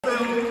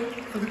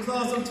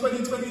class of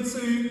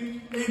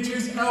 2022,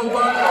 Idris Elba.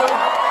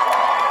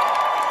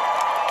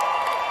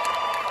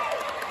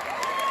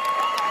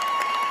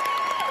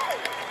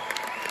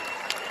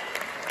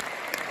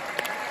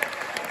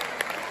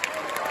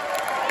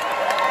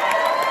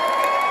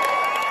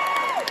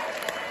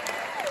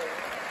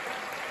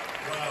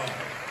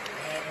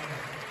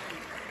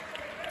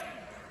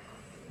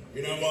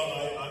 You know what,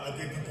 I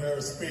did prepare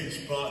a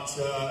speech, but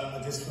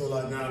I just feel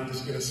like now I'm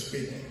just going to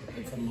speak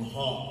from my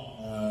heart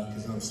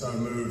because I'm so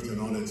moved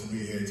and honoured to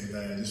be here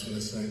today. I just want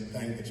to say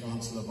thank the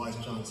Chancellor, Vice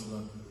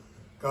Chancellor,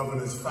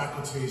 Governors,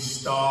 faculty,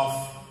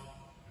 staff,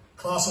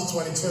 class of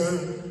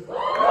 22. I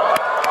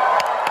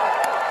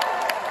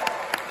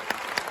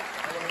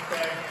want to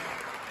thank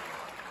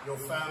your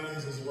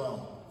families as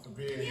well for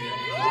being here.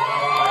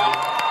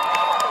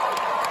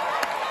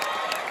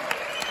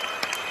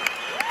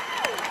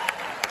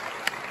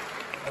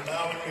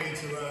 Allowing me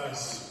to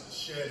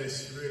share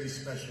this really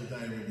special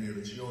day with you.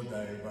 It's your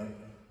day, but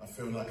I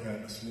feel like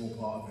a small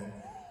part of it.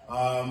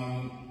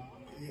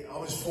 I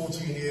was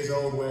 14 years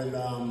old when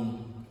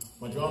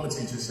my drama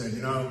teacher said,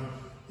 you know,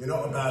 you're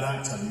not a bad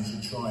actor, you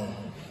should try it.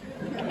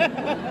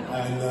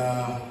 And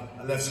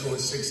I left school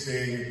at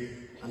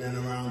 16, and then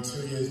around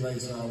 2 years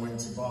later I went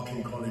to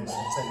Barbican College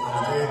of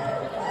Technology.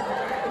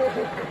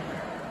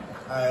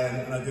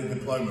 And I did a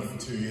diploma for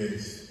 2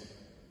 years.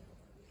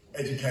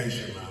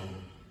 Education, man.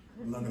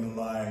 I'm not going to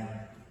lie,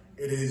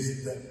 it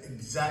is the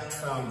exact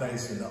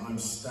foundation that I'm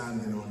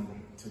standing on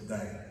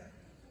today.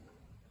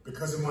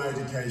 Because of my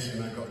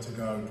education, I got to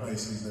go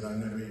places that I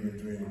never even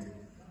dreamed.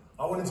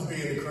 I wanted to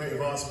be in the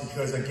creative arts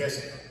because I guess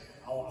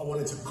I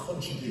wanted to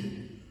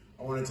contribute.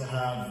 I wanted to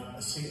have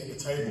a seat at the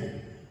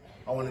table.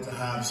 I wanted to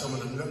have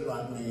someone that looked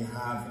like me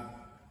have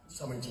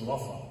something to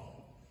offer.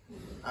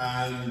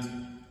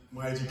 And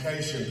my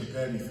education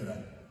prepared me for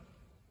that.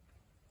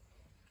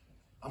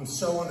 I'm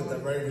so honoured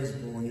that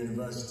Ravensbourne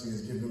University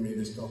has given me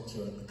this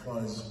doctorate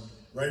because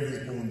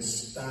Ravensbourne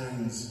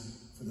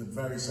stands for the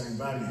very same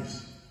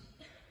values.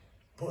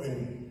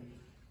 Putting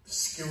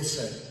skill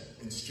set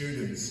in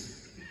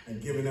students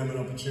and giving them an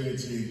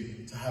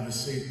opportunity to have a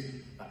seat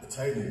at the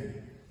table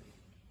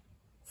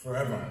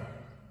forever.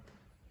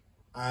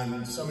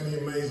 And so many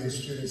amazing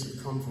students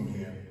have come from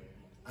here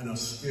and are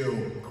still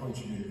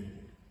contributing.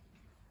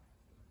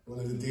 One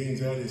of the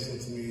deans earlier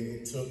said to me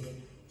it took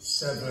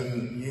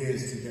 7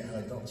 years to get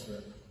her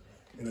doctorate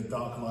in a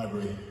dark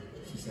library,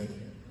 she said.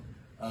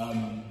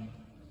 And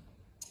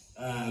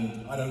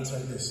I don't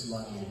take this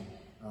lightly.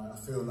 I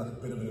feel like a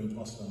bit of an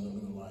imposter, I'm not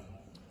going to lie.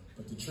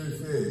 But the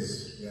truth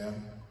is, yeah,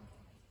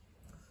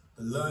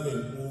 the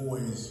learning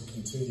always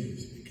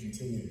continues. It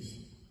continues.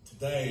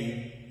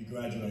 Today, you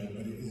graduate,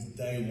 but it is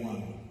day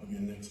one of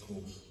your next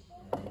course.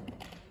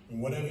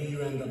 And whatever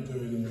you end up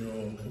doing in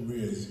your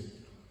careers,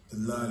 the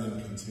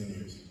learning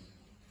continues.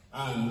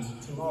 And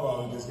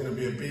tomorrow there's going to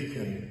be a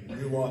beacon.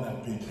 You are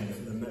that beacon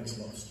for the next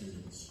lot of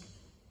students.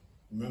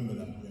 Remember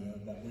that, yeah?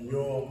 That when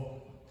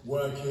you're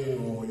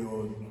working or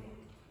you're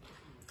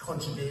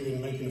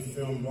contributing, making a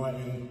film,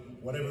 writing,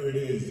 whatever it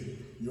is,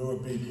 you're a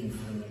beacon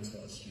for the next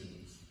lot of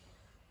students.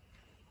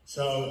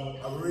 So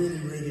I really,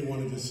 really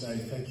wanted to say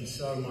thank you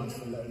so much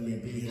for letting me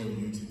be here with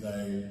you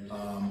today.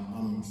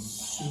 I'm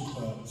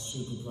super,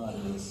 super proud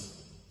of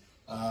this.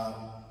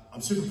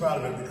 I'm super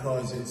proud of it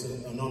because it's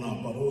an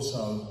honour, but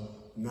also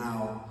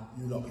now,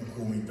 you lot can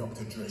call me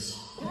Dr. Dris.